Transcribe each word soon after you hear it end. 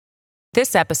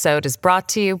This episode is brought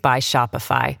to you by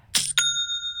Shopify.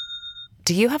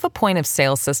 Do you have a point of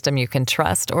sale system you can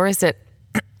trust, or is it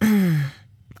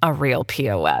a real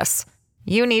POS?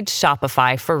 You need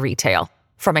Shopify for retail.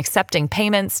 From accepting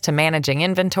payments to managing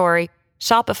inventory,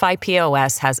 Shopify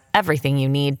POS has everything you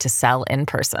need to sell in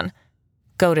person.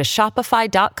 Go to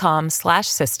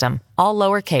shopify.com/system, all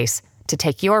lowercase, to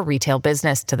take your retail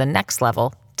business to the next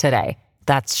level today.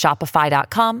 That's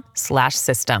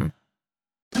shopify.com/system.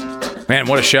 Man,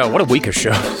 what a show. What a week of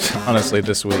shows, honestly,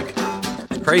 this week.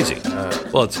 It's crazy.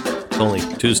 Well, it's only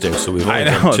Tuesday, so we've only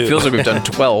done 2. It feels like we've done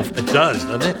 12. It does,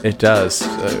 doesn't it? It does.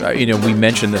 We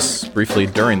mentioned this briefly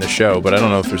during the show, but I don't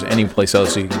know if there's any place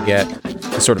else you can get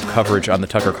the sort of coverage on the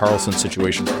Tucker Carlson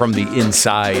situation from the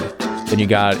inside than you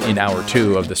got in hour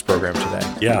 2 of this program today.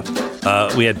 Yeah.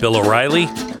 We had Bill O'Reilly.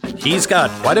 He's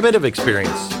got quite a bit of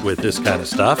experience with this kind of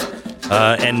stuff.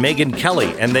 And Megyn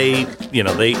Kelly. And they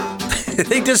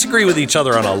disagree with each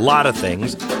other on a lot of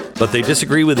things, but they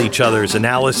disagree with each other's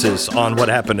analysis on what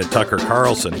happened to Tucker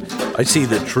Carlson. I see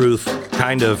the truth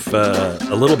kind of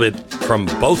a little bit from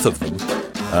both of them,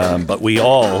 but we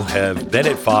all have been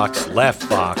at Fox, left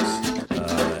Fox,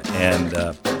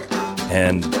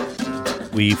 and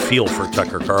we feel for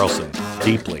Tucker Carlson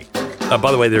deeply.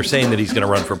 By the way, they're saying that he's going to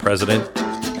run for president.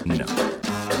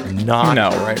 No,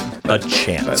 right? A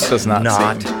chance. That does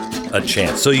not seem a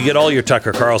chance. So you get all your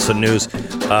Tucker Carlson news.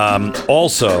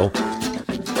 Also,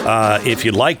 if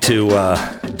you'd like to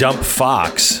dump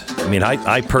Fox, I mean,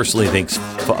 I personally think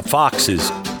Fox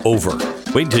is over.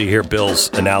 Wait until you hear Bill's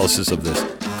analysis of this.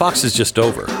 Fox is just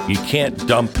over. You can't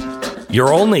dump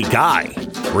your only guy,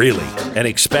 really, and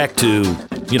expect to,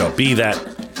 be that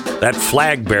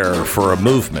flag bearer for a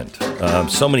movement.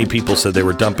 So many people said they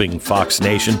were dumping Fox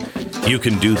Nation. You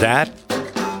can do that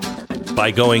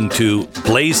by going to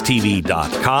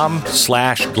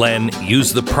blazetv.com/Glenn.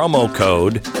 Use the promo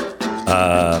code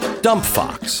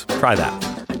DumpFox. Try that.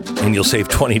 And you'll save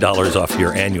 $20 off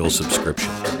your annual subscription.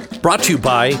 Brought to you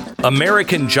by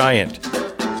American Giant.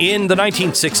 In the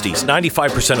 1960s,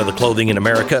 95% of the clothing in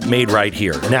America made right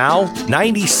here. Now,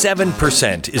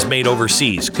 97% is made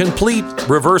overseas. Complete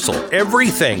reversal.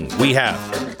 Everything we have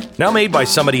now made by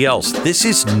somebody else. This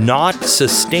is not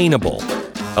sustainable.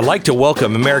 I'd like to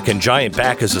welcome American Giant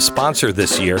back as a sponsor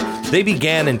this year. They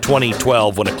began in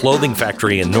 2012 when a clothing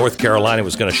factory in North Carolina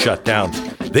was going to shut down.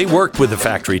 They worked with the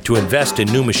factory to invest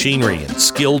in new machinery and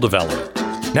skill development.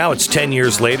 Now it's 10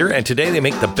 years later, and today they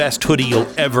make the best hoodie you'll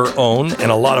ever own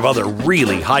and a lot of other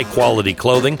really high-quality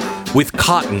clothing with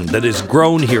cotton that is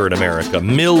grown here in America,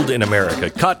 milled in America,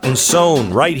 cut and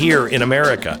sewn right here in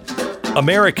America.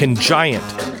 American Giant,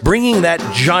 bringing that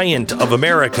giant of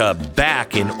America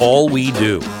back in all we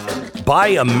do. Buy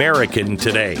American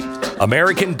today.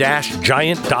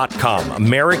 American-Giant.com.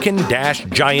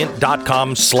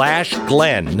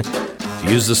 American-Giant.com/Glenn.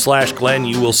 Use the /Glenn,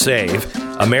 you will save.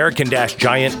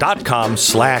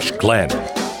 American-Giant.com/Glenn.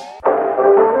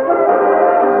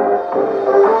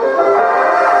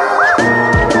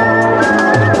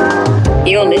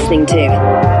 You're listening to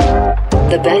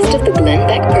the best of the Glenn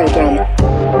Beck program.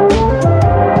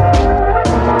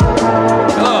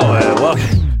 Hello, and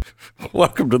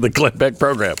welcome to the Glenn Beck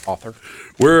program. Author.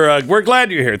 We're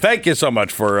glad you're here. Thank you so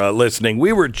much for listening.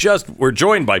 We're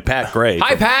joined by Pat Gray.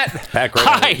 Hi, Pat. Pat Gray.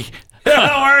 Hi.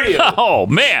 How are you? Oh,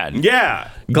 man. Yeah.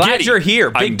 Glad you're here.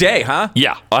 Big day, huh?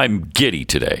 Yeah, I'm giddy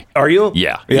today. Are you?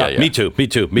 Yeah. Me too.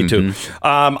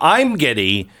 I'm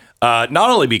giddy, not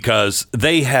only because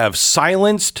they have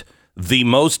silenced the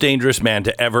most dangerous man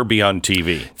to ever be on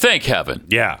TV. Thank heaven.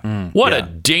 Yeah. What a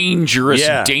dangerous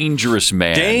man. Dangerous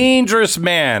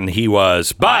man he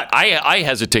was. But I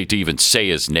hesitate to even say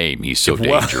his name. He's so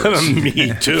dangerous.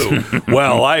 Me too.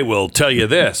 Well, I will tell you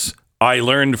this. I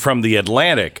learned from The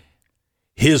Atlantic,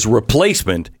 his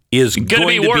replacement is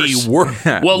going to be worse.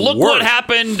 Well, look what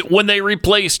happened when they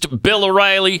replaced Bill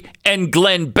O'Reilly and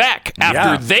Glenn Beck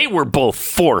after they were both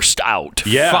forced out.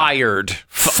 Yeah. Fired.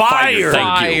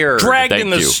 Thank you. Dragged in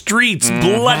the streets,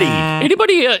 bloody.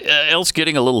 Anybody else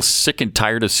getting a little sick and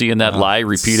tired of seeing that lie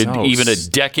repeated even a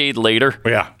decade later?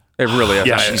 Yeah. It really is.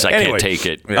 Yeah, I can't take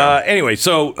it. Anyway,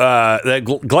 so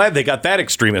glad they got that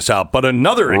extremist out, but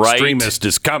another extremist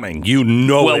is coming. You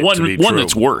know it to be true. One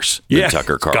that's worse than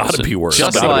Tucker Carlson. Got to be worse.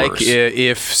 Just like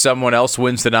if someone else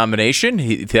wins the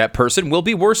nomination, that person will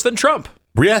be worse than Trump.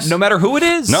 Yes. No matter who it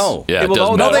is. No. Yeah, they've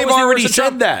already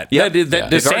said that. Yeah.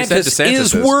 DeSantis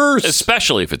is worse.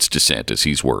 Especially if it's DeSantis,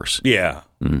 he's worse. Yeah.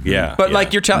 Yeah. But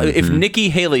like you're telling, if Nikki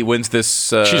Haley wins this,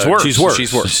 she's worse. She's worse.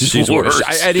 She's worse. She's worse.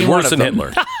 I didn't worse want than to-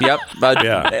 Hitler. Yep.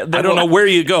 Yeah. I don't know where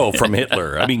you go from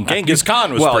Hitler. I mean, Genghis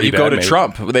Khan was Well, pretty you bad. go to maybe.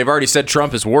 Trump. They've already said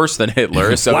Trump is worse than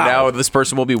Hitler, so Wow. now this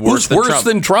person will be Who's worse than worse Trump.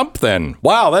 than Trump then?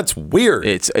 Wow, that's weird.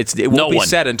 It won't No be one.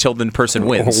 said until the person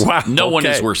wins. Wow. No one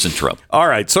okay. is worse than Trump. All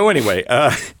right. So anyway,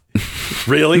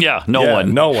 really? Yeah, no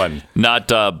one. No one. Not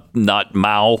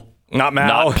Mao. Not Mao.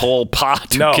 Not Pol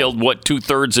Pot, who No. killed,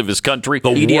 2/3 of his country?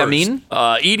 Idi worst. Amin?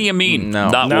 Idi Amin. No.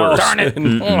 Not No. worse. Darn it.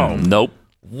 Oh. Nope.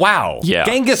 Wow. Yeah.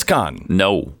 Genghis Khan.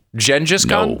 No. Gengis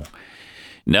Khan?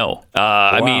 No.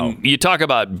 I mean, you talk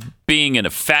about being in a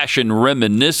fashion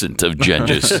reminiscent of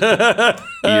Gengis.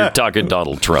 You're talking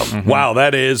Donald Trump. Wow,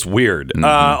 that is weird.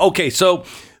 Okay, so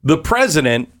the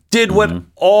president did what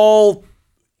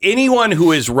anyone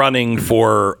who is running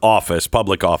for office,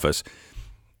 public office,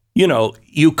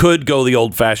 you could go the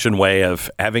old-fashioned way of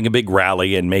having a big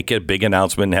rally and make a big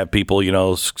announcement and have people,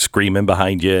 screaming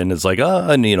behind you, and it's like,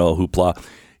 hoopla.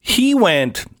 He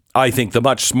went, I think, the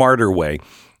much smarter way.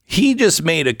 He just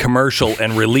made a commercial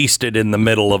and released it in the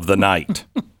middle of the night.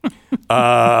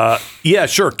 Yeah,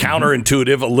 sure,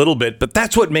 counterintuitive a little bit, but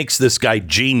that's what makes this guy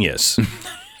genius.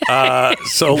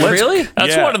 So Really?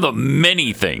 That's one of the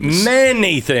many things.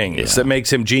 Many things that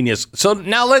makes him genius. So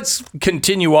now let's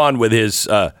continue on with his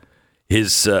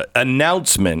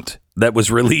announcement that was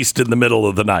released in the middle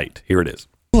of the night. Here it is.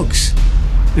 Books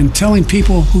and telling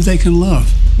people who they can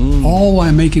love, all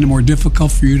while making it more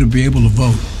difficult for you to be able to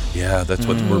vote. Yeah, that's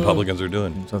what the Republicans are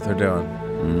doing. That's what they're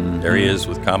doing. There he is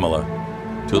with Kamala,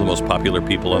 two of the most popular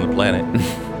people on the planet.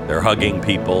 They're hugging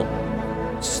people,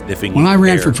 sniffing When I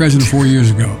ran air. for president 4 years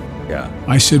ago, Yeah.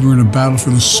 I said we're in a battle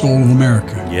for the soul of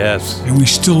America, Yes. and we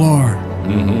still are.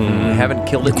 They haven't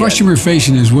killed it The question we're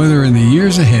facing is whether in the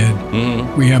years ahead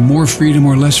we have more freedom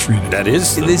or less freedom, That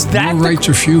is. Is that more rights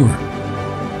or fewer.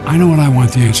 I know what I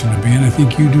want the answer to be, and I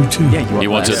think you do too. He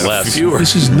wants it less. fewer.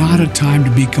 This is not a time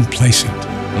to be complacent.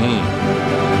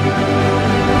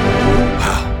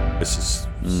 This is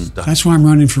stuff. That's why I'm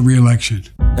running for re-election,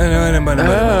 Oh,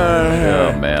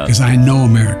 man. because I know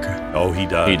America. Oh, he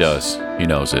does. He does. He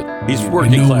knows it. He's I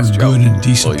working know class we're Joe. good and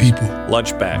decent people.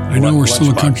 Lunch back. I know we're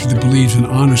still a country that believes in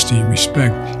honesty and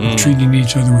respect and treating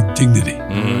each other with dignity.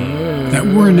 That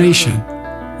we're a nation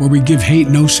where we give hate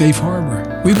no safe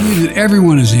harbor. We believe that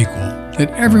everyone is equal,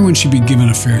 that everyone should be given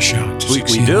a fair shot to We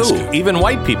succeed in do. this country. Even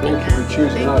white people.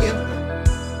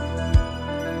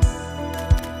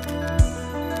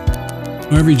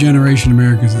 Every generation of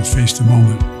Americans has faced a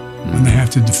moment when they have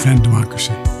to defend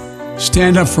democracy.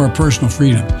 Stand up for our personal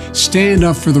freedom. Stand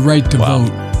up for the right to vote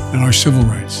and our civil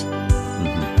rights.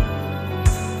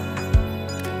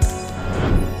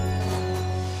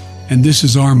 And this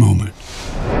is our moment.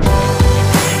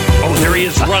 Oh, there he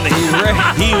is running. He was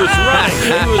running. He was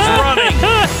running.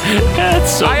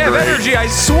 That's so I have great. energy, I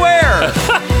swear.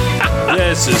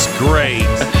 This is great.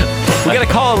 We got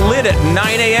to call a lid at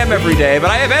 9 a.m. every day,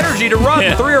 but I have energy to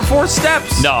run 3 or 4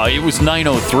 steps. No, it was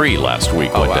 9:03 last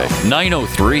week. Oh, one wow. day.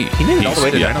 9:03. He made it all the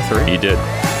way to 9:03? He did.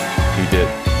 He did.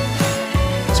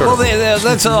 Well,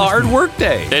 that's a hard work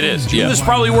day. It is. He Yeah. was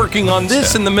probably working on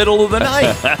this in the middle of the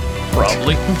night.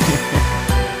 Probably.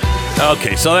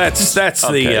 Okay, so that's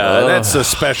Okay. that's a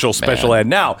special ad.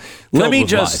 Now, let Filled me with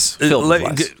just lies. Filled with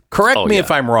lies. correct Oh, me yeah. if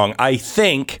I'm wrong. I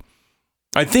think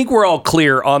we're all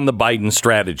clear on the Biden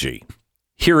strategy.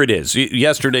 Here it is.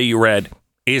 Yesterday you read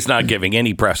he's not giving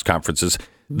any press conferences.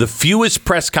 The fewest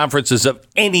press conferences of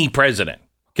any president.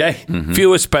 Okay,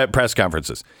 fewest press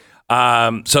conferences.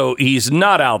 So he's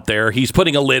not out there. He's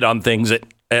putting a lid on things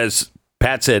as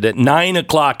Pat said, at 9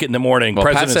 o'clock in the morning. Well,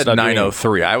 Pat President's said not doing it.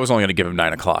 9:03. I was only going to give him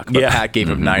 9 o'clock, but Yeah. Pat gave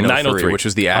him 9:03, which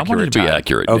was the I accurate wanted to be time.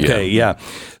 accurate. Okay, yeah.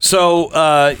 So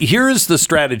here's the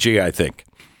strategy, I think.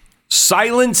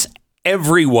 Silence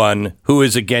everyone who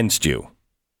is against you.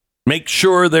 Make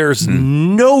sure there's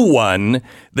no one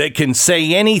that can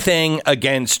say anything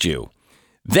against you.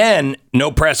 Then,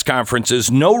 no press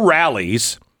conferences, no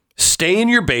rallies. Stay in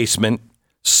your basement.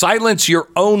 Silence your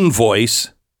own voice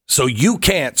so you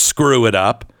can't screw it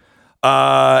up.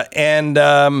 And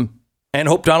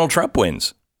hope Donald Trump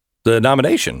wins the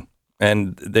nomination.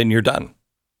 And then you're done.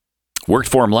 Worked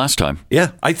for him last time.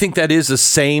 Yeah, I think that is the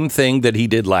same thing that he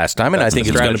did last time, and That's I think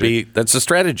the it's going to strategy. be that's a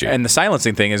strategy. And the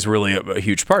silencing thing is really a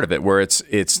huge part of it, where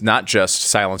it's not just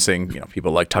silencing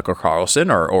people like Tucker Carlson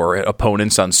or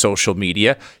opponents on social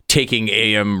media, taking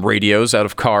AM radios out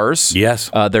of cars.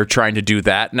 Yes. They're trying to do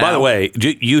that now. By the way,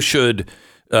 you should.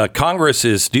 Congress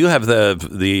is. Do you have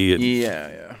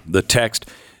the text?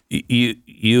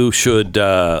 You should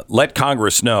let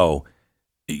Congress know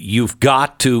you've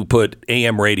got to put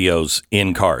AM radios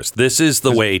in cars. This is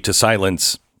the way to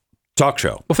silence talk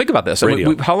show. Well, think about this. I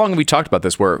mean, how long have we talked about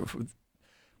this?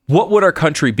 What would our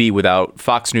country be without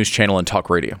Fox News Channel and talk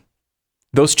radio?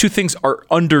 Those two things are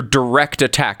under direct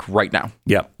attack right now.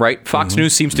 Yep. Right? Fox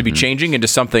News seems to be changing into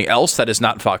something else that is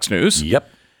not Fox News. Yep.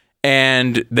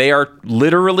 And they are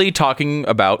literally talking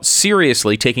about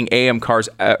seriously taking AM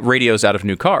radios out of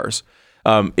new cars.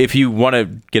 If you want to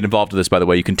get involved with this, by the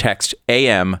way, you can text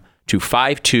AM to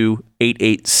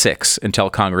 52886 and tell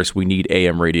Congress we need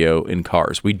AM radio in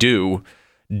cars. We do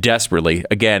desperately.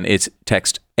 Again, it's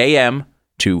text AM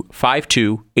to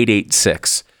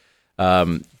 52886.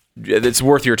 It's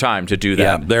worth your time to do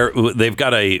that. Yeah, they've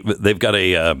got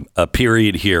a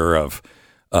period here of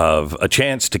a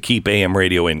chance to keep AM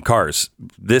radio in cars.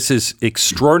 This is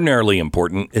extraordinarily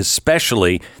important,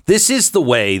 especially this is the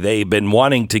way they've been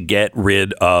wanting to get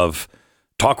rid of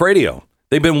talk radio.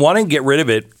 They've been wanting to get rid of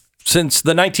it since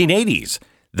the 1980s.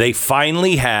 They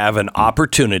finally have an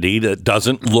opportunity that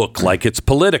doesn't look like it's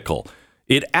political.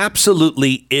 It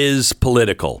absolutely is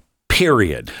political,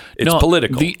 period. It's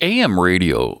political. The AM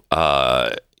radio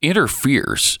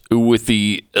interferes with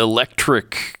the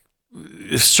electric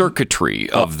circuitry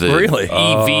of the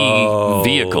EV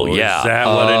vehicle. Yeah. Is that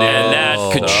what it is? And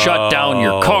that could shut down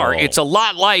your car. It's a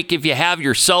lot like if you have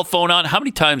your cell phone on. How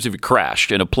many times have you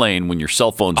crashed in a plane when your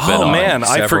cell phone's been on? Oh, man.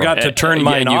 I forgot to turn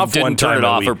mine off one time. You didn't turn it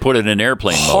off or put it in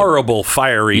airplane mode. Horrible,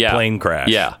 fiery plane crash.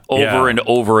 Yeah. Over and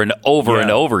over and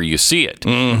over, you see it.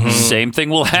 Same thing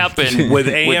will happen with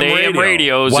AM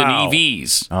radios and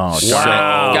EVs. Oh,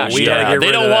 wow. Gosh, We gotta get rid they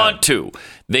of don't that. want to.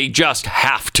 They just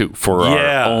have to for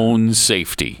our own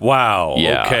safety. Wow.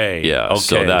 Yeah. Okay. Yeah.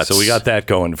 Okay. So we got that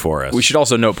going for us. We should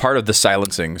also note part of the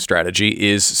silencing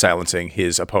strategy is silencing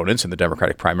his opponents in the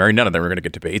Democratic primary. None of them are going to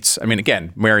get debates. I mean,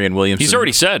 again, Marianne Williamson. He's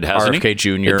already said, hasn't RFK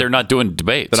Jr. that they're not doing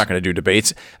debates. They're not going to do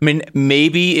debates. I mean,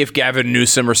 maybe if Gavin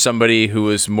Newsom or somebody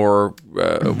who is more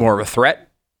of a threat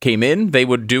came in, they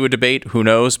would do a debate. Who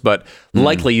knows? But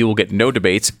likely you will get no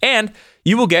debates, and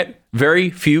you will get very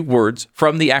few words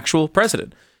from the actual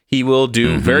president. He will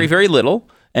do very, very little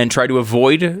and try to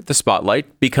avoid the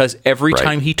spotlight because every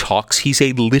time he talks, he's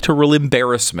a literal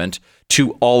embarrassment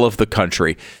to all of the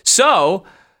country. So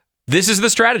this is the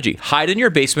strategy. Hide in your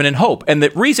basement and hope. And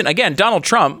the reason, again, Donald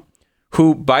Trump,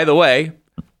 who, by the way,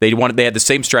 they had the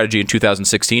same strategy in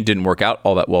 2016, didn't work out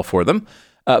all that well for them.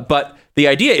 But the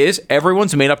idea is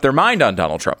everyone's made up their mind on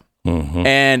Donald Trump.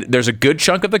 And there's a good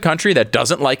chunk of the country that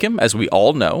doesn't like him, as we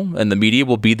all know, and the media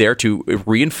will be there to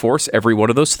reinforce every one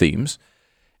of those themes.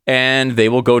 And they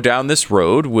will go down this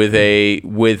road with a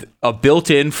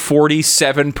built-in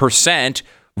 47%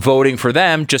 voting for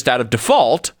them just out of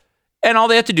default. And all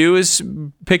they have to do is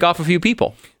pick off a few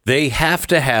people. They have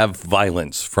to have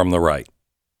violence from the right.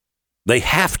 They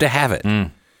have to have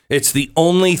it. It's the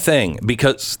only thing,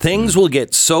 because things will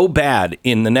get so bad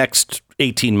in the next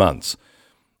 18 months.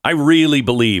 I really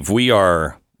believe we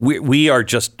are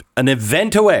just an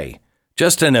event away,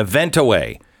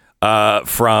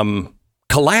 from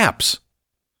collapse.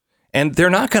 And they're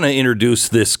not going to introduce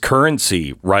this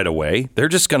currency right away. They're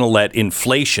just going to let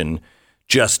inflation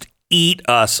just eat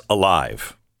us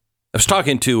alive. I was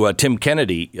talking to Tim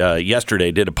Kennedy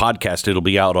yesterday, did a podcast. It'll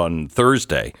be out on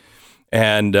Thursday.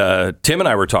 And Tim and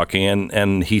I were talking,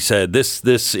 and he said,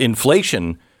 this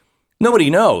inflation, nobody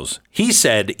knows. He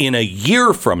said in a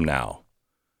year from now,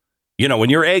 when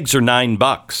your eggs are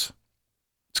 $9,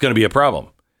 it's going to be a problem.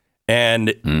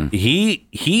 And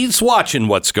he's watching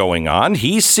what's going on.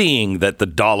 He's seeing that the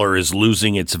dollar is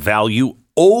losing its value.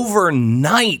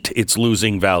 Overnight, it's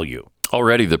losing value.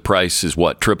 Already the price is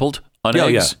tripled on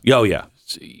eggs?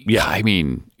 Yeah. I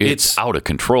mean, it's out of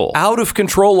control. Out of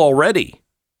control already.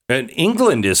 And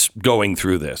England is going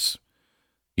through this.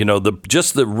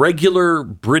 Just the regular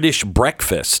British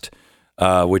breakfast,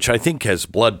 which I think has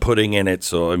blood pudding in it.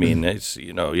 So, I mean, it's,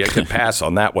 you can pass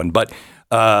on that one. But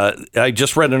I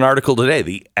just read an article today.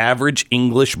 The average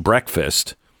English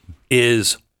breakfast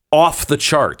is off the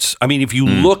charts. I mean, if you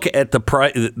look at the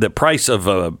price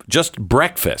of just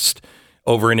breakfast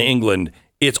over in England,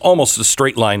 it's almost a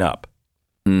straight line up.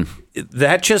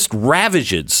 That just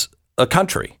ravages a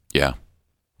country. Yeah.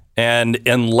 And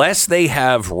unless they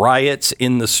have riots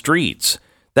in the streets,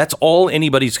 that's all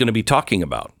anybody's going to be talking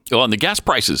about. Well, and the gas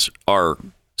prices are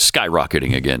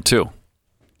skyrocketing again, too.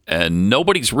 And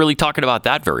nobody's really talking about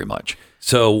that very much.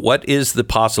 So what is the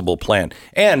possible plan?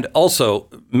 And also,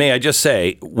 may I just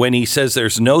say, when he says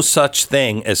there's no such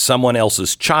thing as someone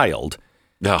else's child,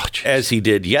 as he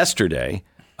did yesterday,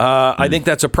 I think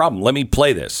that's a problem. Let me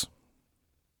play this.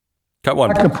 Cut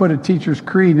one. I could put a teacher's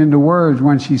creed into words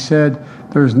when she said,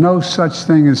 there's no such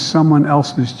thing as someone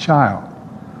else's child.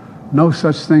 No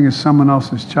such thing as someone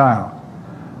else's child.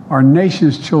 Our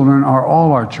nation's children are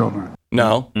all our children.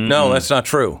 No, that's not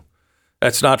true.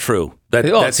 That's not true.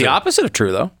 That's the opposite of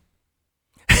true, though.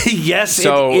 Yes,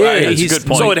 So, it is. good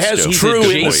point, So it has Stu. true in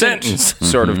the Adjacent, sentence.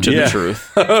 sort of, to the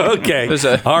truth. Okay.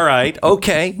 All right.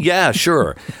 Okay. Yeah,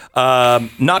 sure.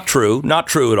 Not true. Not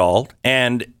true at all.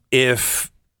 And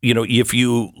if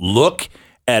you look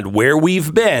at where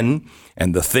we've been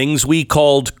and the things we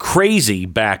called crazy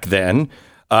back then,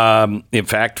 in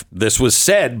fact, this was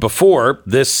said before.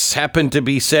 This happened to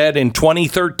be said in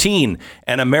 2013,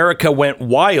 and America went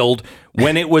wild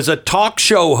when it was a talk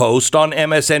show host on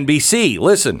MSNBC.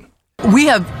 Listen. We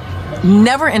have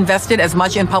never invested as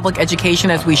much in public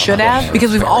education as we should have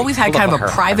because we've always had kind of a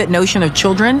private notion of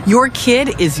children. Your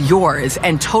kid is yours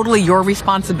and totally your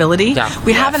responsibility.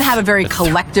 We haven't had a very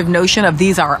collective notion of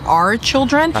these are our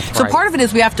children. So part of it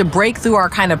is we have to break through our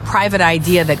kind of private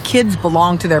idea that kids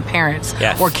belong to their parents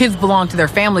or kids belong to their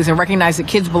families and recognize that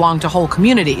kids belong to whole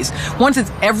communities. Once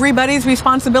it's everybody's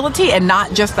responsibility and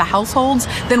not just the households,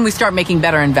 then we start making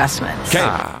better investments.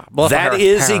 Okay. That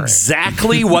is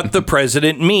exactly what the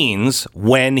president means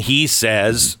when he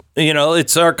says,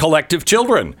 it's our collective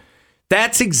children.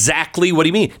 That's exactly what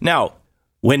he means. Now,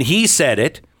 when he said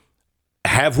it,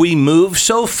 have we moved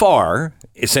so far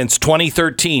since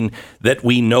 2013 that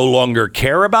we no longer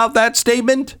care about that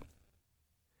statement?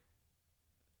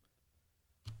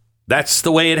 That's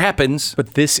the way it happens.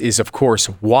 But this is, of course,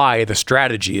 why the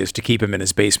strategy is to keep him in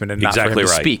his basement and not for him to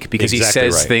speak, because he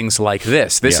says things like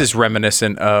this. This is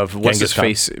reminiscent of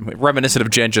reminiscent of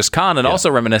Genghis Khan, and also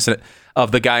reminiscent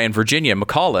of the guy in Virginia,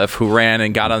 McAuliffe, who ran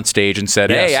and got on stage and said,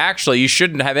 "Hey, actually, you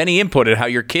shouldn't have any input in how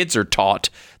your kids are taught.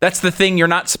 That's the thing you're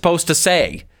not supposed to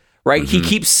say." Right? He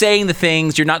keeps saying the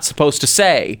things you're not supposed to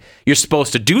say. You're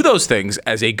supposed to do those things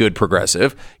as a good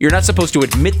progressive. You're not supposed to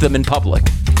admit them in public.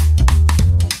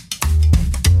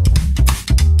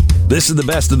 This is the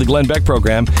best of the Glenn Beck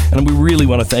program, and we really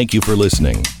want to thank you for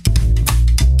listening.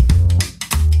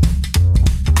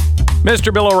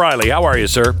 Mr. Bill O'Reilly, how are you,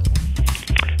 sir?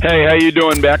 Hey, how you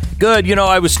doing, Beck? Good.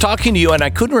 I was talking to you, and I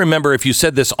couldn't remember if you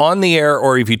said this on the air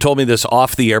or if you told me this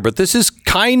off the air, but this is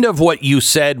kind of what you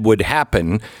said would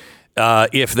happen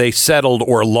if they settled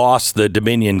or lost the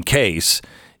Dominion case.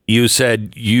 You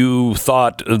said you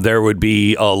thought there would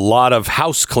be a lot of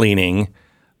house cleaning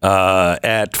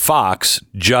at Fox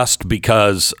just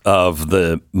because of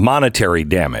the monetary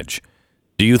damage.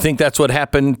 Do you think that's what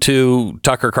happened to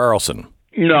Tucker Carlson?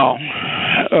 No.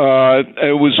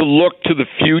 It was a look to the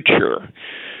future.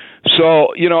 So,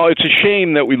 it's a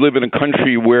shame that we live in a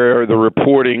country where the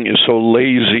reporting is so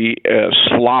lazy,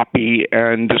 sloppy,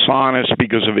 and dishonest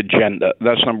because of agenda.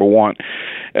 That's number one.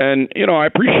 And, I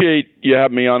appreciate you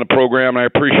having me on the program, and I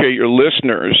appreciate your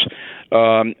listeners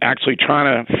actually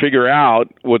trying to figure out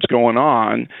what's going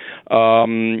on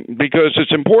because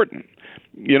it's important.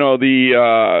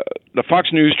 The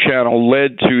Fox News channel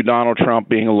led to Donald Trump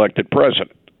being elected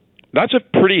president. That's a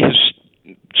pretty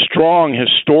strong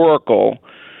historical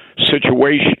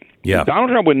situation. Yeah.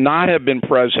 Donald Trump would not have been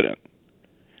president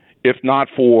if not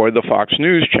for the Fox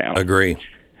News channel. Agree.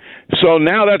 So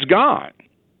now that's gone.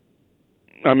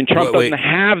 I mean, Trump doesn't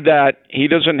have that. He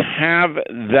doesn't have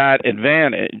that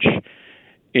advantage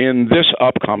in this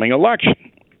upcoming election.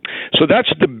 So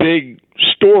that's the big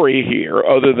story here,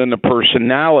 other than the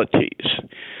personalities.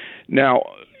 Now,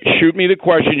 shoot me the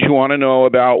questions you want to know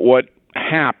about what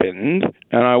happened,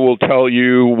 and I will tell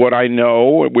you what I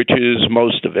know, which is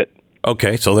most of it.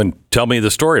 Okay, so then tell me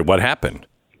the story. What happened?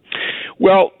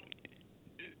 Well,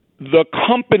 the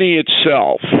company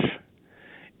itself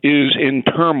is in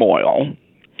turmoil,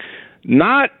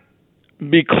 not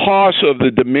because of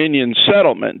the Dominion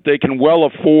settlement. They can well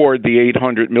afford the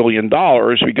 $800 million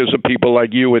because of people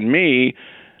like you and me,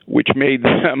 which made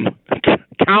them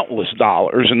countless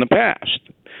dollars in the past.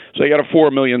 So they got a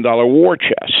 $4 million war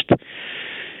chest.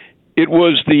 It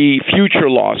was the future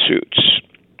lawsuits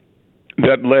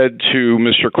that led to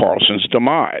Mr. Carlson's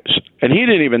demise. And he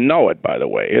didn't even know it, by the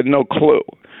way. He had no clue.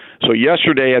 So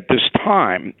yesterday at this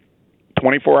time,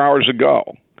 24 hours ago,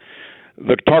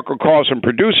 the Tucker Carlson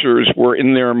producers were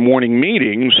in their morning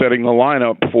meeting setting the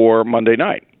lineup for Monday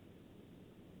night.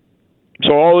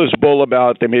 So all this bull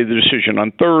about they made the decision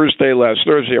on Thursday, last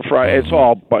Thursday or Friday, it's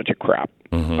all a bunch of crap.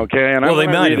 Mm-hmm. Okay, and they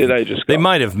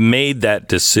might have made that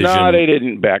decision. No, they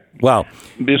didn't, Beck. Well,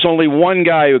 there's only one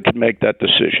guy who could make that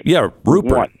decision. Yeah,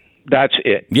 Rupert. One. That's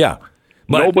it. Yeah.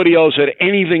 Nobody else had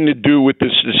anything to do with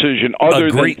this decision other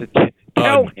than to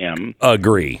tell him.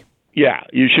 Agree. Yeah,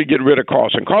 you should get rid of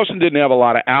Carlson. Carlson didn't have a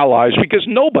lot of allies because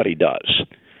nobody does.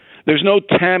 There's no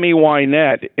Tammy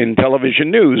Wynette in television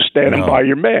news standing by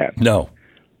your man. No.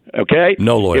 Okay?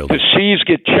 No loyalty. If the seas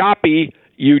get choppy,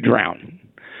 you drown.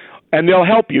 And they'll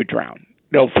help you drown.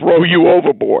 They'll throw you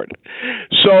overboard.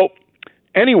 So,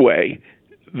 anyway,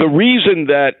 the reason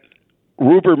that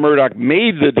Rupert Murdoch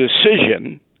made the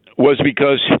decision was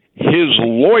because his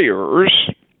lawyers,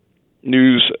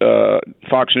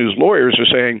 Fox News lawyers, are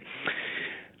saying,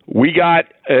 we got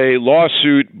a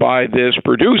lawsuit by this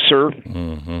producer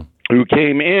who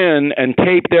came in and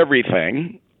taped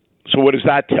everything. So what does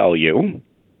that tell you?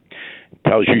 It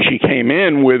tells you she came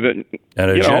in with an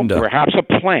agenda, perhaps a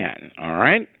plan. All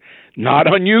right,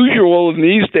 not unusual in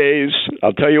these days.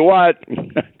 I'll tell you what,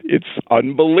 it's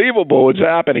unbelievable what's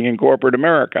happening in corporate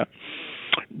America.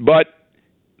 But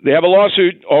they have a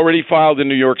lawsuit already filed in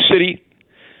New York City.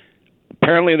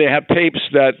 Apparently, they have tapes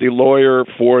that the lawyer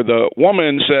for the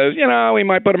woman says, we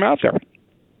might put them out there.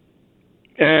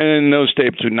 And those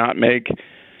tapes do not make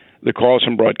the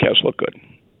Carlson broadcast look good.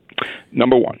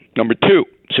 Number one. Number two,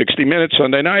 60 Minutes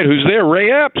Sunday night. Who's there?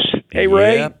 Ray Epps. Hey,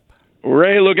 Ray. Yep.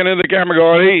 Ray looking into the camera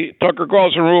going, hey, Tucker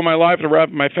Carlson ruined my life and the rest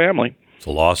of my family. It's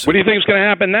a lawsuit. What do you think is going to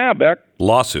happen now, Beck?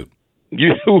 Lawsuit.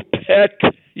 You bet.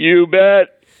 You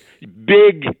bet.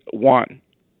 Big one.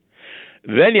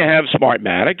 Then you have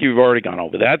Smartmatic. You've already gone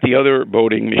over that, the other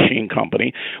voting machine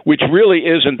company, which really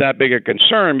isn't that big a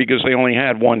concern because they only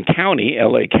had one county,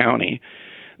 L.A. County,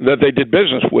 that they did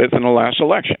business with in the last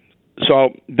election.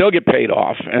 So they'll get paid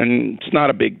off, and it's not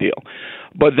a big deal.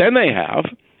 But then they have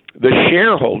the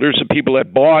shareholders, the people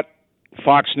that bought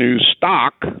Fox News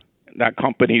stock, that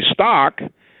company's stock,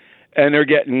 and they're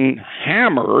getting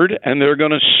hammered, and they're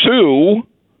going to sue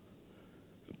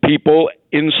people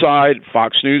inside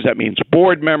Fox News. That means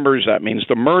board members, that means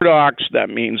the Murdochs, that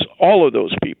means all of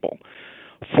those people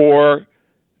for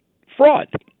fraud.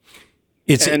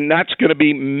 And that's going to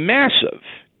be massive.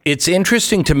 It's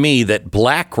interesting to me that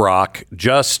BlackRock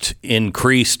just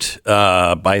increased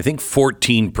by, I think,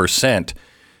 14%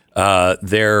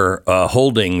 their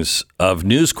holdings of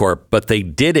News Corp, but they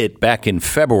did it back in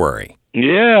February.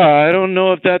 Yeah, I don't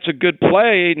know if that's a good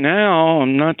play now.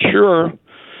 I'm not sure.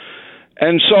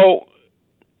 And so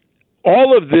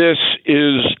all of this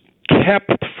is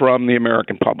kept from the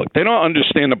American public. They don't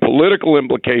understand the political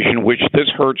implication, which this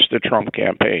hurts the Trump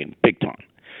campaign big time.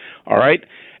 All right?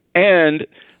 And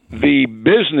the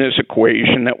business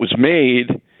equation that was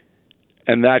made,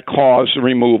 and that caused the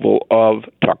removal of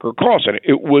Tucker Carlson.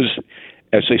 It was,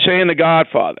 as they say in The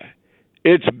Godfather,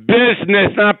 it's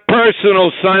business, not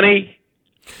personal, Sonny.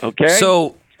 Okay?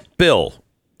 So, Bill,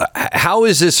 how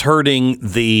is this hurting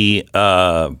the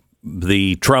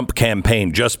Trump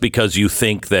campaign just because you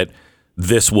think that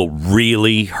this will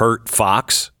really hurt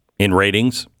Fox in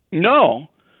ratings? No,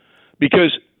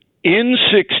 because in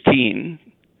 2016,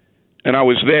 and I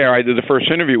was there, I did the first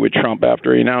interview with Trump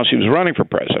after he announced he was running for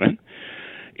president.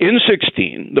 In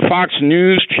 2016, the Fox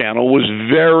News channel was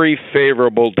very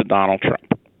favorable to Donald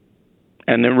Trump,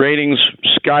 and the ratings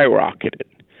skyrocketed.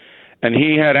 And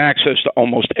he had access to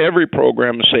almost every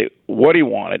program to say what he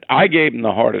wanted. I gave him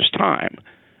the hardest time.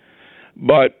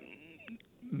 But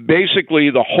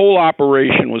basically, the whole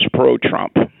operation was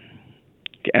pro-Trump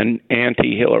and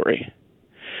anti-Hillary.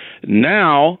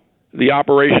 Now, the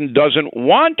operation doesn't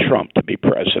want Trump to be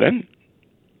president.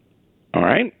 All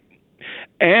right?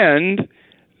 And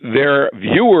their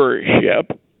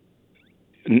viewership,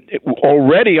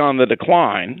 already on the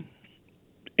decline,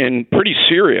 and pretty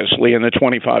seriously in the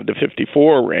 25 to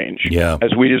 54 range,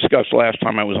 as we discussed last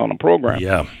time I was on the program,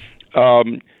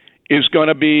 is going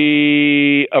to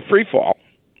be a free fall,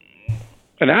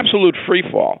 an absolute free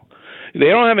fall. They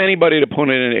don't have anybody to put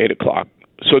in at 8 o'clock,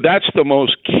 so that's the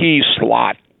most key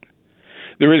slot.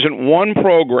 There isn't one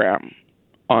program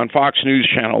on Fox News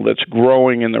Channel that's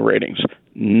growing in the ratings,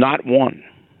 not one.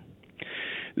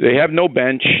 They have no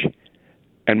bench,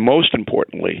 and most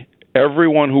importantly,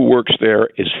 everyone who works there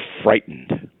is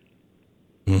frightened.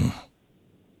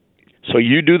 So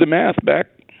you do the math, Beck.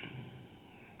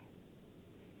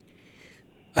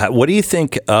 What do you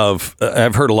think of,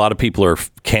 I've heard a lot of people are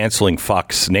canceling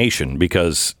Fox Nation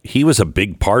because he was a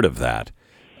big part of that,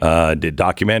 did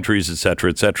documentaries, et cetera,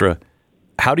 et cetera.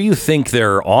 How do you think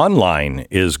their online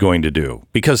is going to do?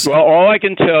 Because all I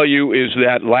can tell you is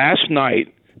that last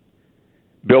night,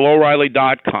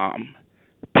 BillO'Reilly.com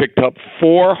picked up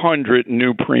 400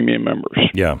 new premium members.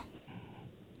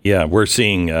 Yeah, we're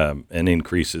seeing an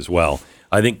increase as well.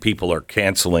 I think people are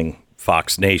canceling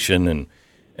Fox Nation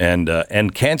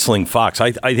and canceling Fox.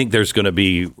 I think there's going to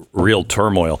be real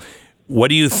turmoil. What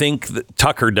do you think that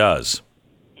Tucker does?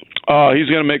 He's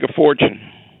going to make a fortune.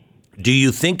 Do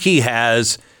you think he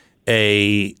has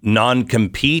a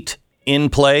non-compete in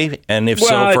play? And if so,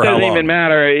 for how long? Well, it doesn't even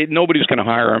matter. Nobody's going to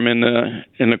hire him in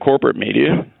the corporate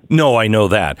media. No, I know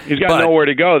that. He's got nowhere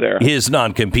to go there. His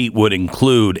non-compete would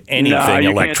include anything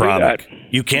electronic.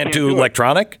 You can't do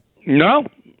electronic? No,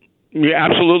 you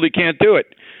absolutely can't do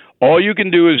it. All you can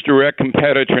do is direct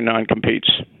competitor non-competes.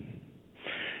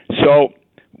 So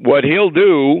what he'll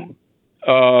do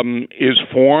is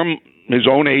form his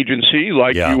own agency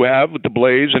like you have with The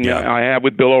Blaze and I have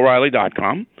with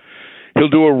BillO'Reilly.com. He'll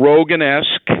do a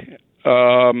Rogan-esque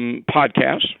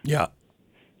podcast. Yeah.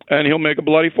 And he'll make a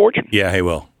bloody fortune. Yeah, he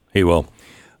will. He will.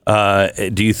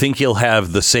 Do you think he'll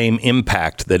have the same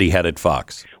impact that he had at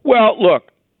Fox? Well,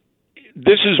 look,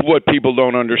 this is what people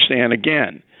don't understand.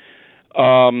 Again,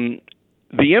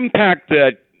 the impact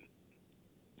that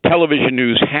television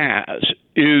news has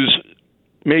is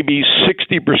maybe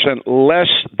 60% less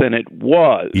than it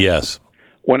was. Yes.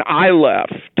 When I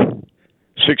left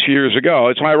 6 years ago.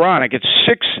 It's ironic. It's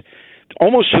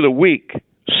almost to the week,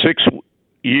 6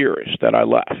 years that I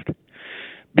left.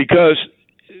 Because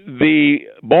the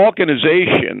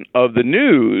balkanization of the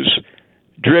news,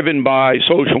 driven by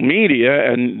social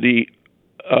media and the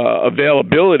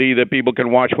availability that people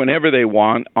can watch whenever they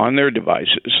want on their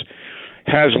devices,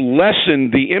 has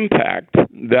lessened the impact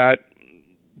that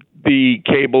the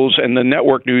cables and the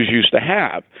network news used to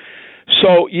have.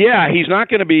 So, yeah, he's not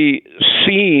going to be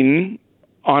seen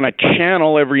on a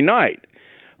channel every night.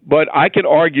 But I could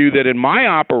argue that in my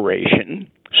operation,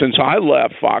 since I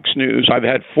left Fox News, I've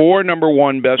had 4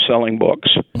 #1 best-selling books,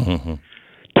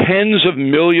 tens of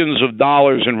millions of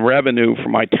dollars in revenue for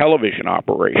my television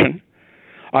operation.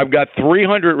 I've got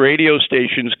 300 radio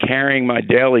stations carrying my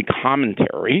daily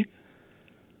commentary.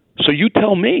 So you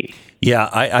tell me. Yeah,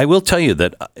 I will tell you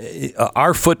that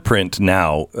our footprint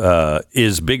now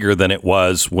is bigger than it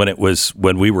was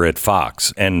when we were at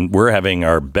Fox, and we're having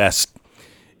our best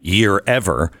year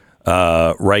ever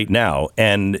right now,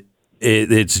 and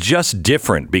it's just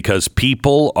different because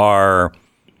people are.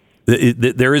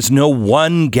 There is no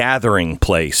one gathering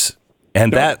place,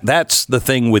 and that's the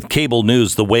thing with cable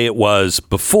news. The way it was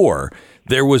before,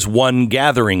 there was one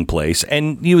gathering place,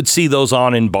 and you would see those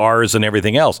on in bars and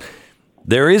everything else.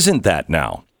 There isn't that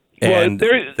now, and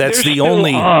that's the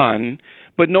only on,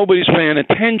 but nobody's paying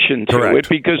attention to it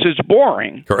because it's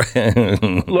boring. Correct.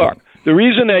 Look, the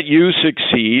reason that you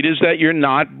succeed is that you're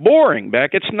not boring,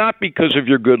 Beck. It's not because of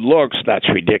your good looks. That's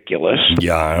ridiculous.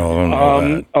 Yeah, I don't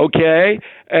know that. Okay,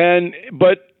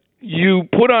 but you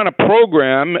put on a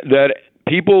program that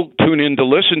people tune in to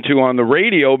listen to on the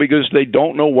radio because they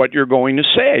don't know what you're going to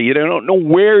say. You don't know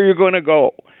where you're going to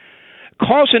go.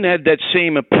 Carlson had that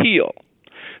same appeal.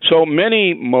 So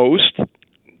most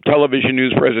television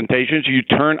news presentations, you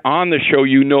turn on the show,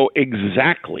 you know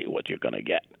exactly what you're going to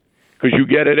get because you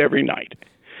get it every night.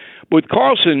 With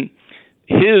Carlson,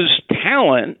 his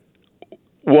talent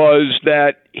was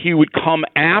that he would come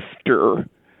after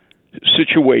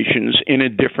situations in a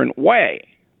different way.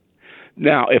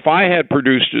 Now, if I had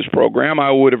produced his program, I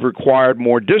would have required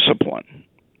more discipline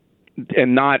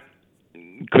and not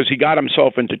because he got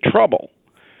himself into trouble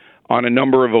on a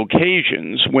number of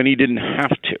occasions when he didn't have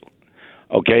to.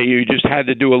 Okay, you just had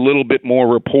to do a little bit more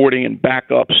reporting and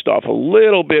back up stuff, a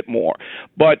little bit more.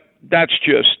 But that's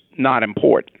just not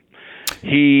important.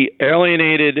 He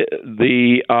alienated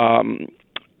the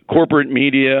corporate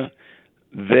media.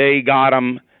 They got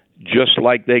him just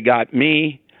like they got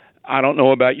me. I don't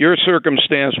know about your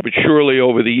circumstance, but surely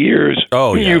over the years,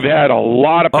 you've had a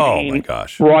lot of pain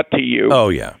brought to you. Oh,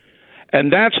 yeah.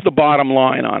 And that's the bottom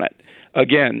line on it.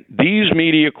 Again, these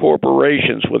media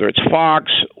corporations, whether it's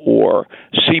Fox or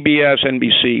CBS,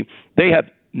 NBC, they have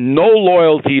no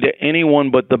loyalty to anyone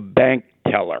but the bank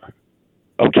teller.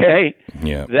 Okay?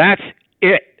 Yeah. That's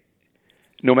it.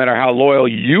 No matter how loyal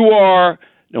you are,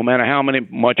 no matter how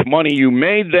much money you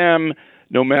made them,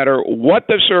 no matter what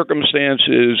the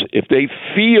circumstances, if they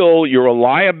feel you're a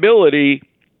liability,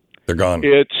 they're gone.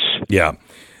 It's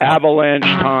avalanche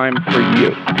time for you.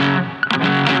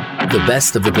 The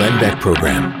best of the Glenn Beck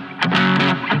program.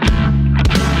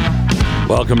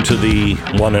 Welcome to the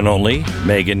one and only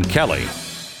Megyn Kelly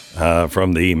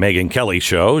from the Megyn Kelly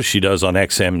Show. She does on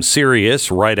XM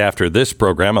Sirius right after this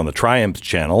program on the Triumph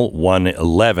Channel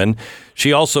 111.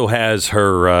 She also has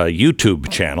her YouTube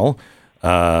channel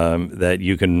that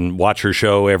you can watch her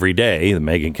show every day, the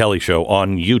Megyn Kelly Show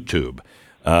on YouTube.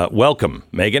 Welcome,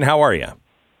 Megyn. How are you?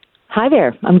 Hi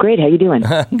there. I'm great. How you doing?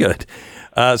 Good.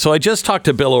 So I just talked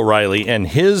to Bill O'Reilly, and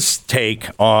his take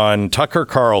on Tucker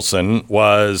Carlson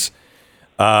was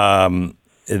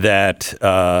that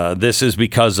this is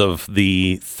because of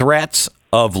the threats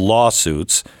of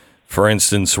lawsuits. For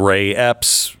instance, Ray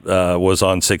Epps was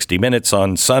on 60 Minutes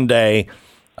on Sunday.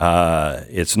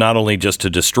 It's not only just to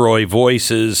destroy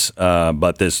voices,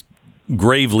 but this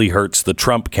gravely hurts the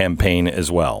Trump campaign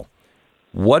as well.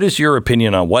 What is your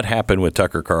opinion on what happened with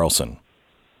Tucker Carlson?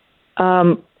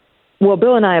 Well,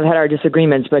 Bill and I have had our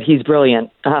disagreements, but he's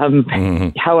brilliant.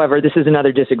 However, this is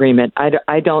another disagreement.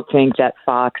 I don't think that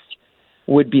Fox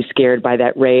would be scared by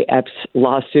that Ray Epps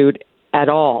lawsuit at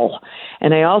all.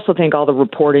 And I also think all the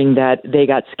reporting that they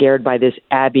got scared by this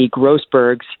Abby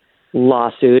Grossberg's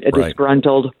lawsuit, a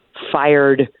disgruntled,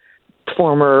 fired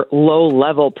former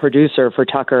low-level producer for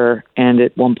Tucker and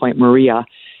at one point Maria,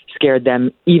 scared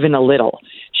them even a little.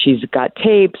 She's got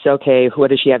tapes. Okay, what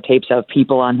does she have tapes of?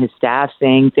 People on his staff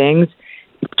saying things.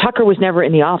 Tucker was never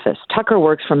in the office. Tucker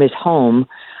works from his home,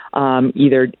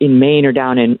 either in Maine or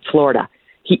down in Florida.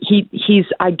 He's.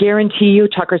 I guarantee you,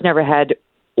 Tucker's never had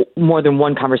more than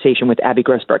one conversation with Abby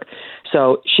Grossberg.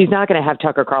 So she's not going to have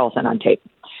Tucker Carlson on tape.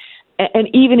 And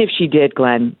even if she did,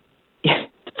 Glenn,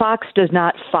 Fox does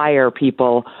not fire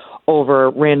people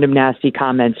over random nasty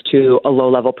comments to a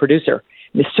low-level producer.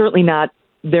 It's certainly not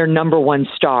their number one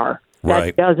star.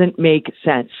 That doesn't make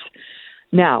sense.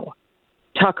 Now,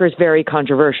 Tucker's very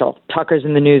controversial. Tucker's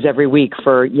in the news every week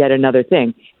for yet another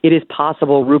thing. It is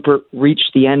possible Rupert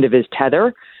reached the end of his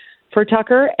tether for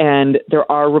Tucker, and there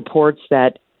are reports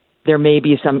that there may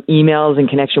be some emails in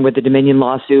connection with the Dominion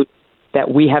lawsuit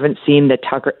that we haven't seen that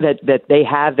Tucker that they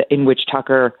have, in which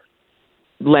Tucker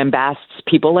lambasts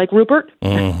people like Rupert.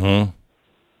 Mm-hmm.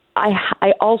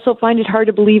 I also find it hard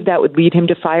to believe that would lead him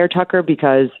to fire Tucker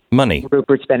because money.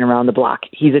 Rupert's been around the block.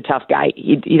 He's a tough guy.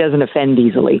 He doesn't offend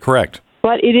easily. Correct.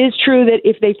 But it is true that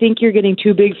if they think you're getting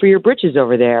too big for your britches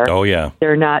over there,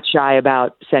 they're not shy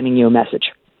about sending you a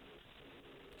message.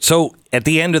 So at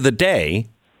the end of the day,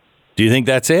 do you think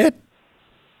that's it?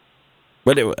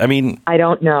 But I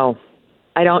don't know.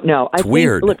 It's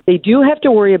weird. Look, they do have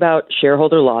to worry about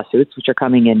shareholder lawsuits, which are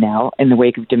coming in now in the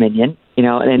wake of Dominion,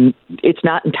 and it's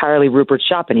not entirely Rupert's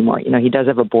shop anymore. He does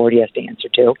have a board he has to answer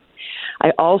to.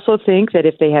 I also think that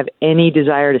if they have any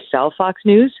desire to sell Fox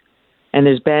News, and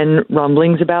there's been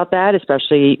rumblings about that,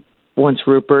 especially once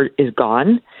Rupert is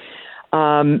gone,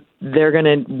 they're going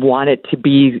to want it to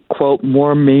be, quote,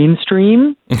 more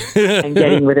mainstream, and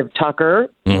getting rid of Tucker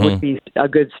would be a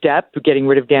good step. Getting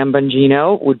rid of Dan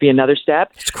Bongino would be another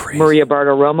step. That's crazy. Maria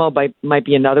Bartiromo might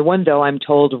be another one, though I'm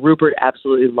told Rupert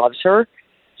absolutely loves her.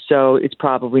 So it's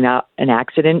probably not an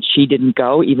accident. She didn't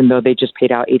go, even though they just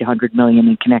paid out $800 million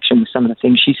in connection with some of the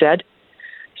things she said.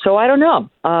 So I don't know.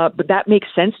 But that makes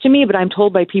sense to me. But I'm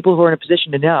told by people who are in a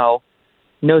position to know,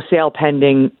 no sale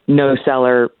pending, no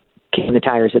seller kicking the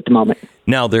tires at the moment.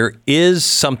 Now, there is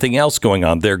something else going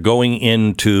on. They're going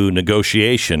into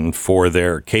negotiation for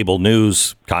their cable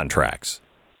news contracts.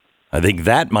 I think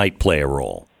that might play a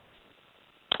role.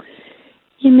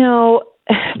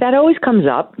 That always comes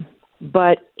up,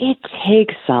 but it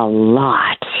takes a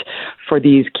lot for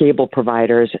these cable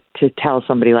providers to tell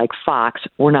somebody like Fox,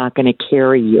 we're not going to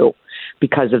carry you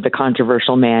because of the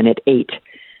controversial man at 8.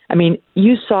 I mean,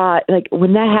 you saw,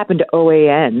 when that happened to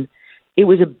OAN, it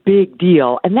was a big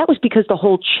deal, and that was because the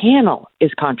whole channel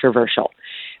is controversial.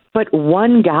 But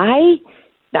one guy,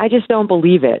 I just don't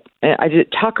believe it.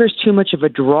 Tucker's too much of a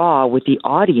draw with the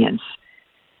audience,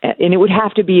 and it would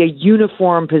have to be a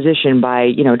uniform position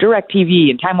by, DirecTV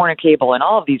and Time Warner Cable and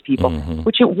all of these people,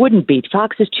 which it wouldn't be.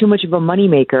 Fox is too much of a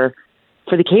moneymaker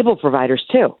for the cable providers,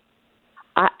 too.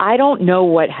 I don't know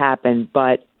what happened,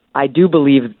 but I do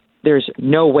believe there's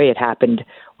no way it happened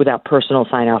without personal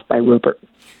sign-off by Rupert.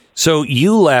 So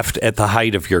you left at the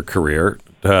height of your career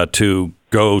to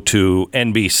go to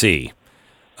NBC.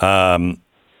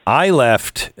 I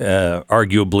left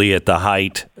arguably at the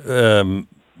height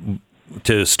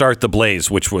to start The Blaze,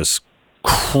 which was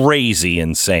crazy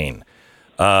insane.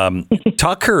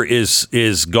 Tucker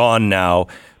is gone now,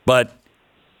 but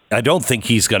I don't think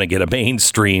he's going to get a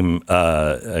mainstream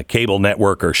cable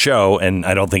network or show, and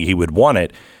I don't think he would want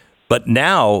it. But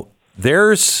now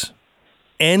there's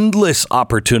endless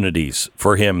opportunities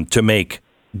for him to make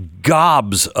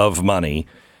gobs of money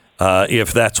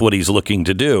if that's what he's looking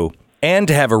to do, and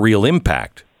to have a real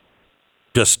impact,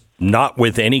 just not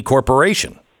with any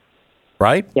corporation,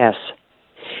 right? Yes.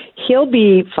 He'll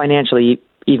be financially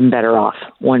even better off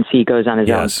once he goes on his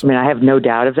own. I mean, I have no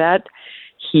doubt of that.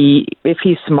 If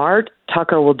he's smart,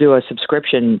 Tucker will do a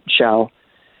subscription show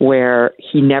where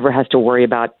he never has to worry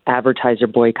about advertiser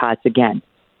boycotts again.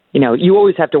 You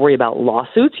always have to worry about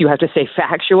lawsuits. You have to stay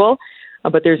factual,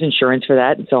 but there's insurance for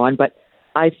that and so on. But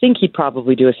I think he'd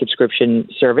probably do a subscription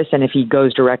service, and if he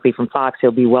goes directly from Fox,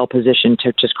 he'll be well positioned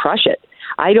to just crush it.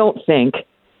 I don't think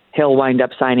he'll wind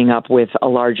up signing up with a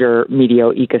larger media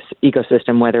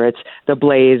ecosystem, whether it's the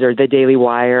Blaze or the Daily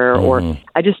Wire, or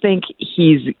I just think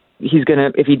he's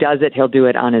gonna, if he does it, he'll do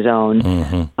it on his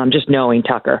own. Just knowing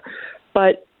Tucker.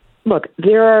 But look,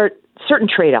 there are certain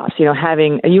trade-offs. You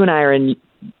and I are in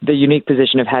the unique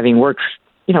position of having worked,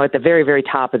 at the very, very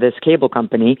top of this cable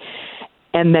company,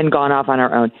 and then gone off on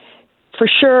our own. For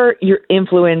sure, your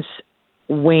influence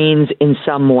wanes in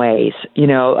some ways.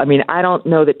 I don't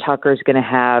know that Tucker's going to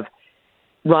have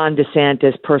Ron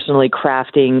DeSantis personally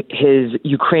crafting his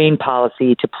Ukraine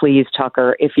policy to please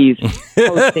Tucker if he's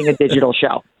hosting a digital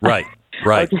show. Right.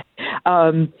 There's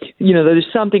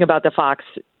something about the Fox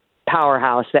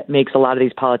powerhouse that makes a lot of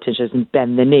these politicians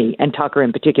bend the knee, and Tucker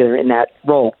in particular in that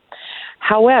role.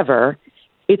 However,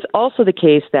 it's also the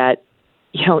case that,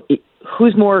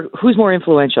 who's more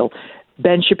influential,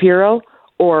 Ben Shapiro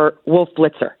or Wolf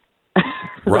Blitzer?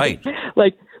 Right.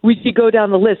 Like, we could go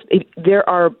down the list. There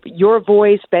are Your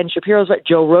Voice, Ben Shapiro's,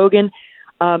 Joe Rogan.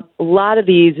 A lot of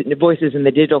these voices in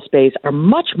the digital space are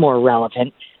much more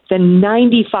relevant than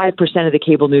 95% of the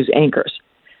cable news anchors.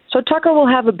 So Tucker will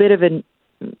have a bit of an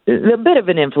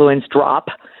influence drop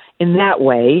in that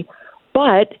way,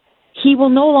 but he will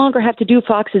no longer have to do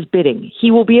Fox's bidding.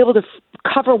 He will be able to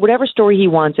cover whatever story he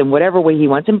wants in whatever way he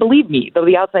wants. And believe me, though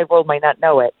the outside world might not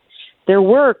know it, there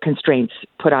were constraints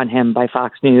put on him by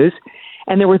Fox News,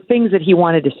 and there were things that he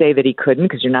wanted to say that he couldn't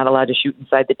because you're not allowed to shoot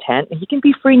inside the tent. And he can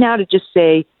be free now to just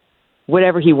say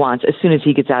whatever he wants as soon as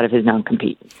he gets out of his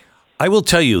non-compete. I will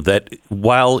tell you that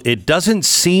while it doesn't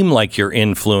seem like your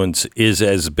influence is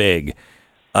as big,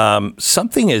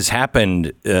 something has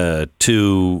happened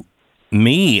to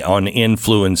me on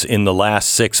influence in the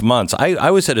last 6 months.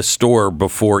 I was at a store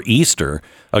before Easter,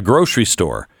 a grocery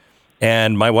store,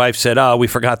 and my wife said, "Oh, we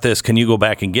forgot this. Can you go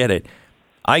back and get it?"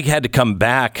 I had to come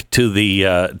back to the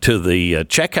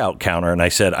checkout counter, and I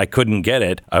said I couldn't get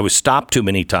it. I was stopped too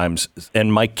many times,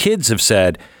 and my kids have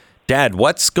said, "Dad,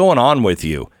 what's going on with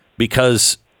you?"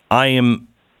 Because I'm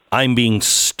being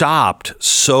stopped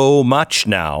so much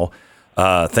now.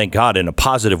 Thank God, in a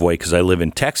positive way, because I live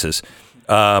in Texas.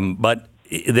 But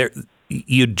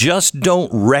you just don't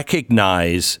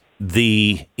recognize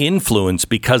the influence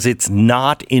because it's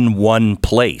not in one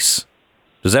place.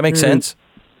 Does that make sense?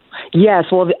 Yes.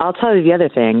 Well, I'll tell you the other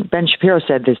thing. Ben Shapiro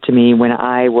said this to me when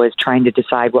I was trying to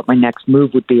decide what my next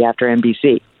move would be after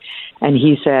NBC. And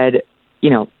he said,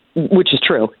 which is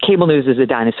true, cable news is a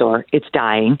dinosaur. It's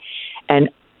dying. And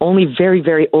only very,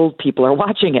 very old people are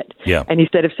watching it. Yeah. And he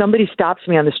said, if somebody stops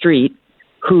me on the street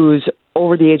who's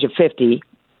over the age of 50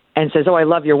 and says, "Oh, I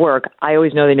love your work," I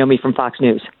always know they know me from Fox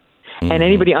News. And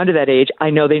anybody under that age, I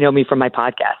know they know me from my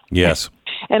podcast. Yes.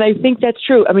 And I think that's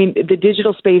true. I mean, the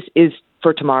digital space is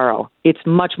for tomorrow. It's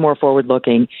much more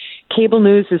forward-looking. Cable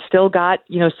news has still got,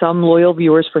 some loyal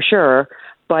viewers for sure,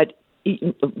 but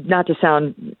not to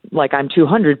sound like I'm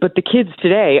 200, but the kids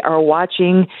today are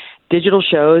watching digital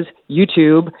shows,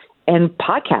 YouTube, and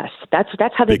podcasts.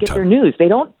 That's how they get their news. They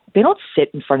don't sit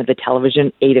in front of the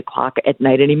television 8:00 at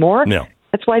night anymore. No.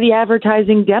 That's why the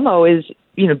advertising demo is,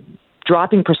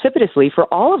 dropping precipitously for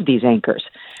all of these anchors.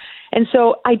 And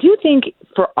so I do think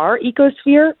for our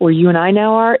ecosphere, where you and I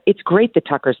now are, it's great that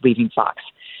Tucker's leaving Fox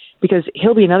because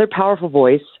he'll be another powerful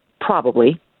voice,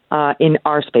 probably, in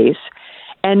our space.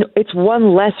 And it's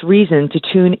one less reason to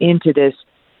tune into this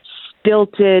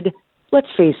stilted, let's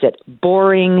face it,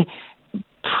 boring,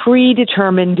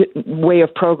 predetermined way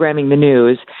of programming the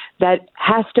news that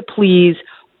has to please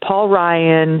Paul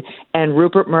Ryan and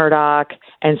Rupert Murdoch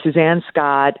and Suzanne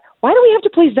Scott. Why do we have to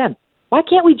please them? Why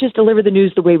can't we just deliver the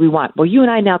news the way we want? Well, you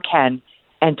and I now can,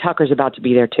 and Tucker's about to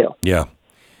be there too. Yeah.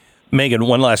 Megyn,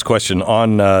 one last question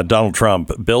on Donald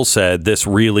Trump. Bill said this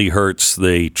really hurts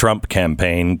the Trump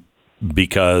campaign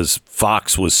because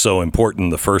Fox was so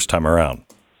important the first time around.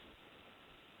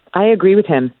 I agree with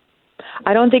him.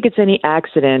 I don't think it's any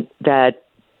accident that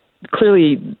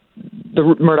clearly the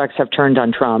Murdochs have turned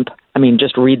on Trump. I mean,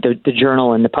 just read the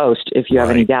Journal and the Post if you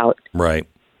have any doubt. Right.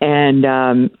 And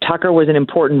Tucker was an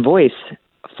important voice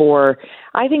for,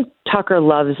 I think Tucker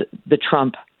loves the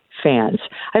Trump fans.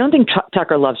 I don't think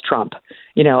Tucker loves Trump.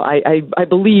 I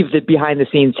believe that behind the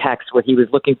scenes text where he was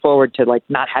looking forward to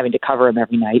not having to cover him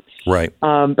every night. Right.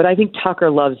 But I think Tucker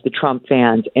loves the Trump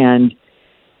fans, and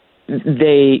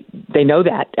they know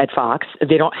that at Fox.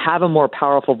 They don't have a more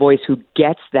powerful voice who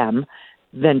gets them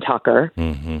than Tucker.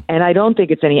 Mm-hmm. And I don't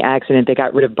think it's any accident they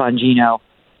got rid of Bongino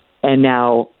and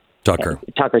now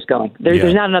Tucker's going.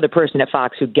 There's not another person at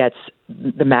Fox who gets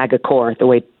the MAGA core the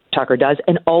way Tucker does,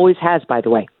 and always has, by the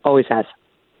way, always has.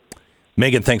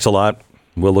 Megyn, thanks a lot.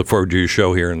 We'll look forward to your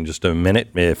show here in just a minute.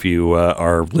 If you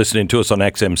are listening to us on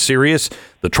XM Sirius,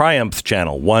 the Triumph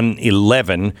Channel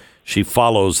 111, she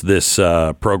follows this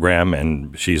program,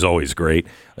 and she's always great.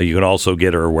 You can also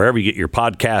get her wherever you get your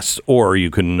podcasts, or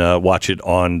you can watch it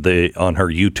on her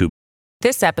YouTube.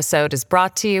 This episode is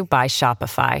brought to you by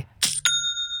Shopify.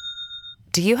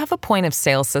 Do you have a point of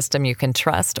sale system you can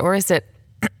trust, or is it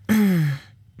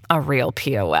a real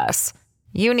POS?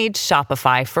 You need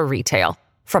Shopify for retail.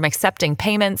 From accepting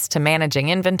payments to managing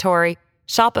inventory,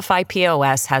 Shopify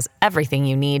POS has everything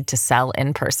you need to sell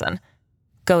in person.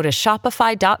 Go to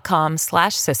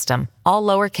shopify.com/system, all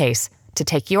lowercase, to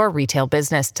take your retail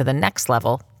business to the next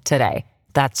level today.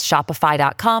 That's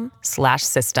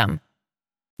shopify.com/system.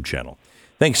 Channel.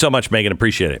 Thanks so much, Megyn.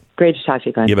 Appreciate it. Great to talk to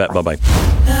you, Glenn. You bet. Bye-bye.